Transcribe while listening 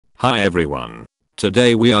Hi everyone.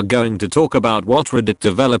 Today we are going to talk about what Reddit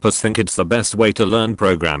developers think it's the best way to learn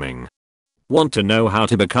programming. Want to know how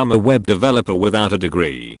to become a web developer without a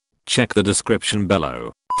degree? Check the description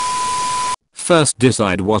below. First,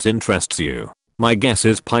 decide what interests you. My guess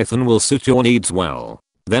is Python will suit your needs well.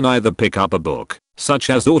 Then either pick up a book,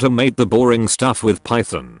 such as Automate the Boring Stuff with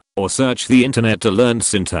Python, or search the internet to learn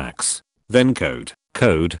syntax. Then code.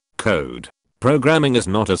 Programming is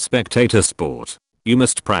not a spectator sport. You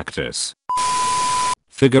must practice.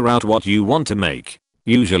 Figure out what you want to make.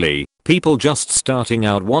 Usually, people just starting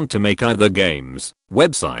out want to make either games,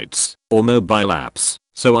 websites, or mobile apps,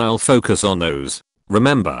 so I'll focus on those.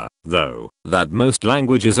 Remember, though, that most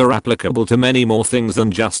languages are applicable to many more things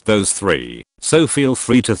than just those three, so feel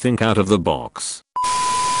free to think out of the box.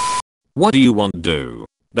 What do you want to do?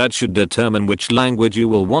 That should determine which language you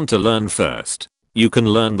will want to learn first. You can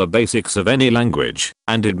learn the basics of any language,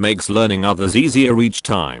 and it makes learning others easier each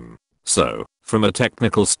time. So, from a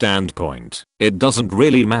technical standpoint, it doesn't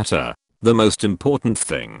really matter. The most important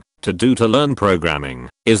thing to do to learn programming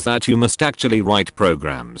is that you must actually write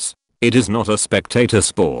programs. It is not a spectator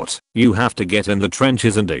sport. You have to get in the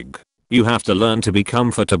trenches and dig. You have to learn to be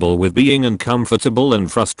comfortable with being uncomfortable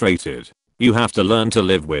and frustrated. You have to learn to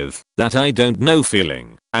live with that I don't know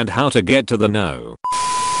feeling and how to get to the know.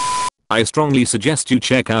 I strongly suggest you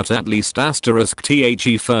check out at least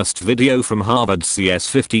 *THE first video from Harvard's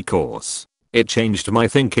CS50 course. It changed my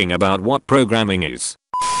thinking about what programming is.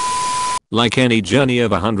 Like any journey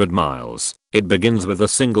of 100 miles, it begins with a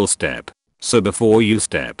single step. So before you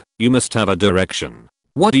step, you must have a direction.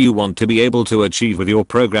 What do you want to be able to achieve with your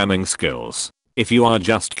programming skills? If you are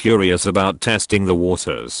just curious about testing the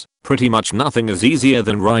waters, pretty much nothing is easier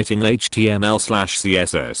than writing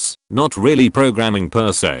HTML/CSS. Not really programming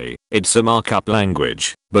per se, it's a markup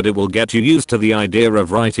language, but it will get you used to the idea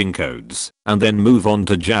of writing codes, and then move on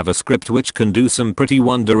to JavaScript, which can do some pretty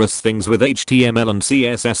wondrous things with HTML and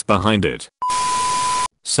CSS behind it.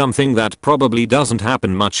 Something that probably doesn't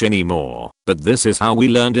happen much anymore, but this is how we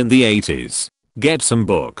learned in the 80s. Get some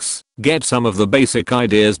books, get some of the basic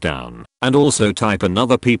ideas down, and also type in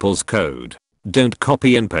other people's code. Don't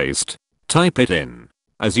copy and paste. Type it in.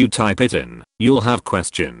 As you type it in, you'll have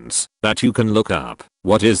questions that you can look up.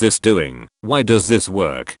 What is this doing? Why does this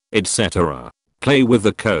work? Etc. Play with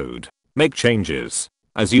the code. Make changes.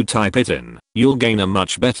 As you type it in, you'll gain a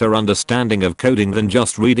much better understanding of coding than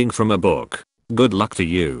just reading from a book. Good luck to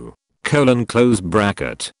you. Close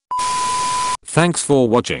bracket. Thanks for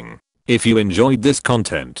watching. If you enjoyed this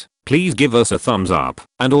content, please give us a thumbs up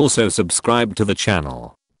and also subscribe to the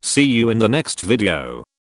channel. See you in the next video.